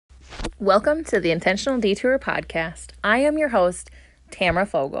Welcome to the Intentional Detour podcast. I am your host, Tamara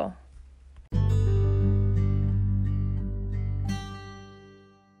Fogel.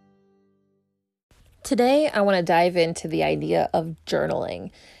 Today, I want to dive into the idea of journaling.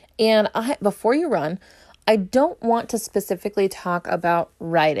 And before you run, I don't want to specifically talk about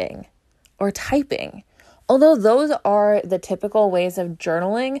writing or typing. Although those are the typical ways of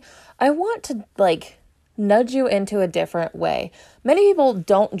journaling, I want to nudge you into a different way. Many people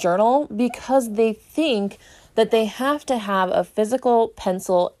don't journal because they think that they have to have a physical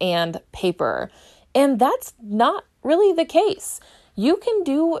pencil and paper. And that's not really the case. You can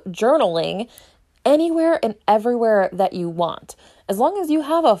do journaling anywhere and everywhere that you want. As long as you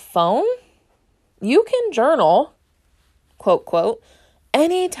have a phone, you can journal, quote, quote,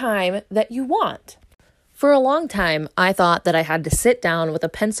 anytime that you want. For a long time, I thought that I had to sit down with a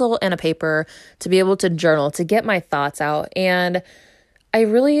pencil and a paper to be able to journal, to get my thoughts out. And I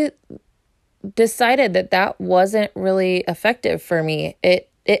really decided that that wasn't really effective for me.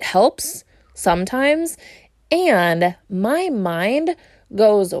 It helps sometimes, and my mind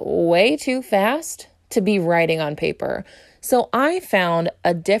goes way too fast to be writing on paper. So I found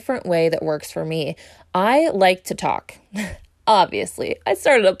a different way that works for me. I like to talk. Obviously, I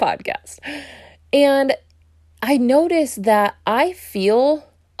started a podcast. And I noticed that I feel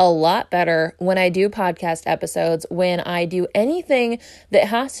a lot better when I do podcast episodes, when I do anything that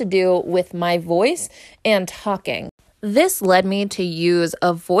has to do with my voice and talking. This led me to use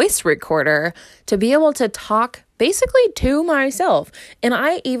a voice recorder to be able to talk basically to myself. And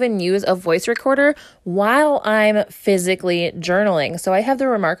I even use a voice recorder while I'm physically journaling. So I have the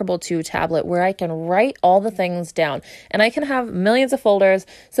Remarkable 2 tablet where I can write all the things down and I can have millions of folders.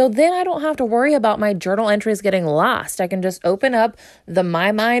 So then I don't have to worry about my journal entries getting lost. I can just open up the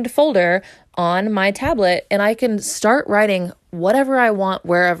My Mind folder on my tablet and I can start writing whatever I want,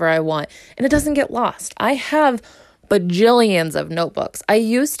 wherever I want, and it doesn't get lost. I have bajillions of notebooks. I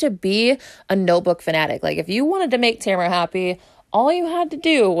used to be a notebook fanatic. If you wanted to make Tamara happy, all you had to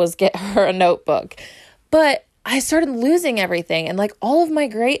do was get her a notebook. But I started losing everything and all of my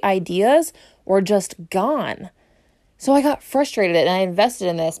great ideas were just gone. So I got frustrated and I invested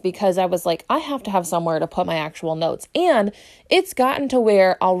in this because I was I have to have somewhere to put my actual notes. And it's gotten to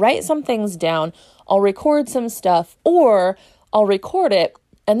where I'll write some things down, I'll record some stuff, or I'll record it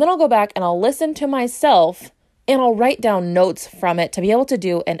and then I'll go back and I'll listen to myself and I'll write down notes from it to be able to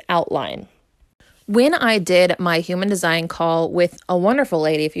do an outline. When I did my human design call with a wonderful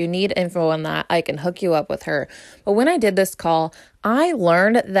lady, if you need info on that, I can hook you up with her. But when I did this call, I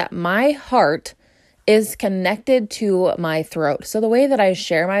learned that my heart is connected to my throat. So the way that I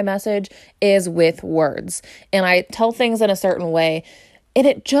share my message is with words. And I tell things in a certain way. And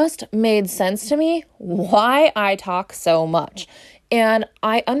it just made sense to me why I talk so much. And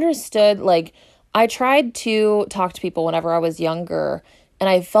I understood I tried to talk to people whenever I was younger, and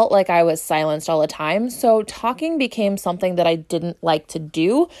I felt like I was silenced all the time. So talking became something that I didn't like to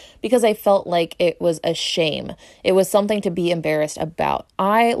do because I felt like it was a shame. It was something to be embarrassed about.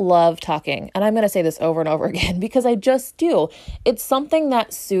 I love talking, and I'm going to say this over and over again because I just do. It's something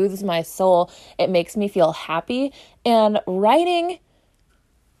that soothes my soul. It makes me feel happy, and writing,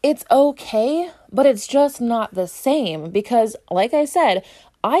 it's okay, but it's just not the same because, like I said,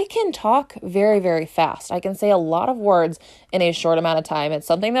 I can talk very, very fast. I can say a lot of words in a short amount of time. It's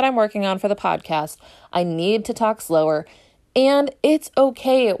something that I'm working on for the podcast. I need to talk slower. And it's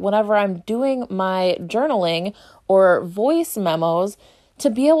okay whenever I'm doing my journaling or voice memos to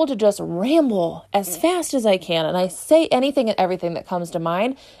be able to just ramble as fast as I can. And I say anything and everything that comes to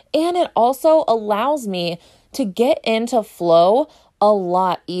mind. And it also allows me to get into flow a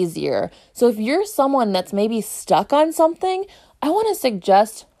lot easier. So if you're someone that's maybe stuck on something, I want to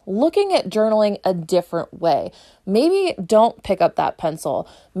suggest looking at journaling a different way. Maybe don't pick up that pencil.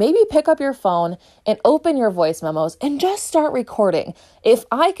 Maybe pick up your phone and open your voice memos and just start recording. If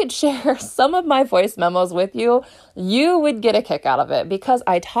I could share some of my voice memos with you, you would get a kick out of it because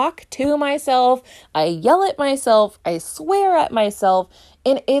I talk to myself, I yell at myself, I swear at myself,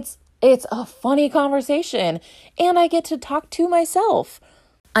 and it's a funny conversation, and I get to talk to myself.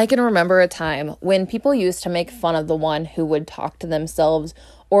 I can remember a time when people used to make fun of the one who would talk to themselves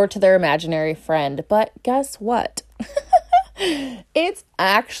or to their imaginary friend, but guess what? It's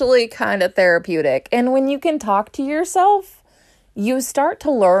actually kind of therapeutic. And when you can talk to yourself, you start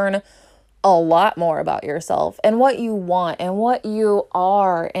to learn a lot more about yourself and what you want and what you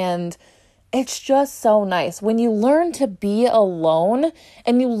are. And it's just so nice when you learn to be alone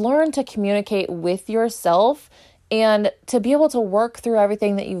and you learn to communicate with yourself and to be able to work through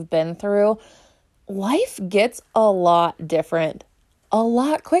everything that you've been through. Life gets a lot different, a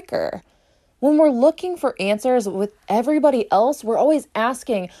lot quicker. When we're looking for answers with everybody else, we're always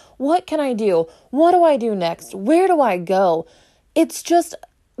asking, what can I do? What do I do next? Where do I go? It's just,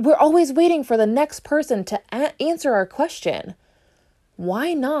 we're always waiting for the next person to answer our question.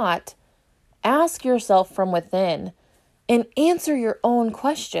 Why not ask yourself from within and answer your own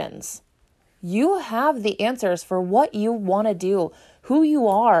questions? You have the answers for what you want to do, who you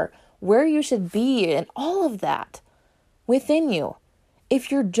are, where you should be, and all of that within you. If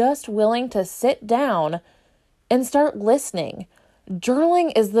you're just willing to sit down and start listening,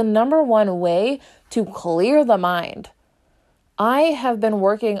 journaling is the number one way to clear the mind. I have been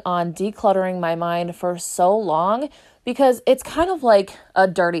working on decluttering my mind for so long because it's kind of like a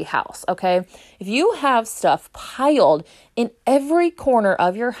dirty house, okay? If you have stuff piled in every corner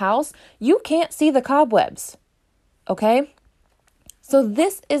of your house, you can't see the cobwebs, okay? So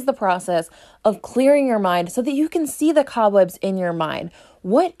this is the process of clearing your mind so that you can see the cobwebs in your mind.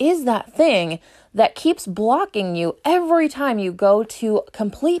 What is that thing that keeps blocking you every time you go to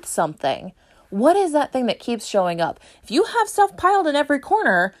complete something? What is that thing that keeps showing up? If you have stuff piled in every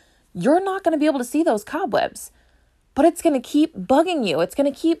corner, you're not going to be able to see those cobwebs. But it's going to keep bugging you. It's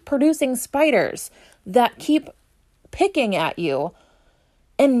going to keep producing spiders that keep picking at you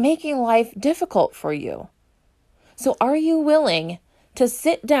and making life difficult for you. So are you willing to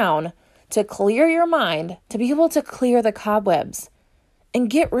sit down, to clear your mind, to be able to clear the cobwebs and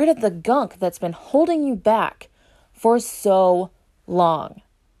get rid of the gunk that's been holding you back for so long?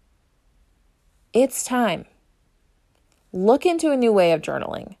 It's time. Look into a new way of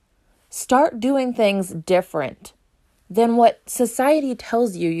journaling. Start doing things different than what society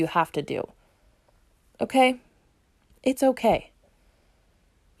tells you you have to do. Okay? It's okay.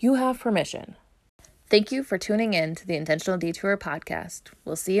 You have permission. Thank you for tuning in to the Intentional Detour podcast.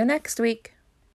 We'll see you next week.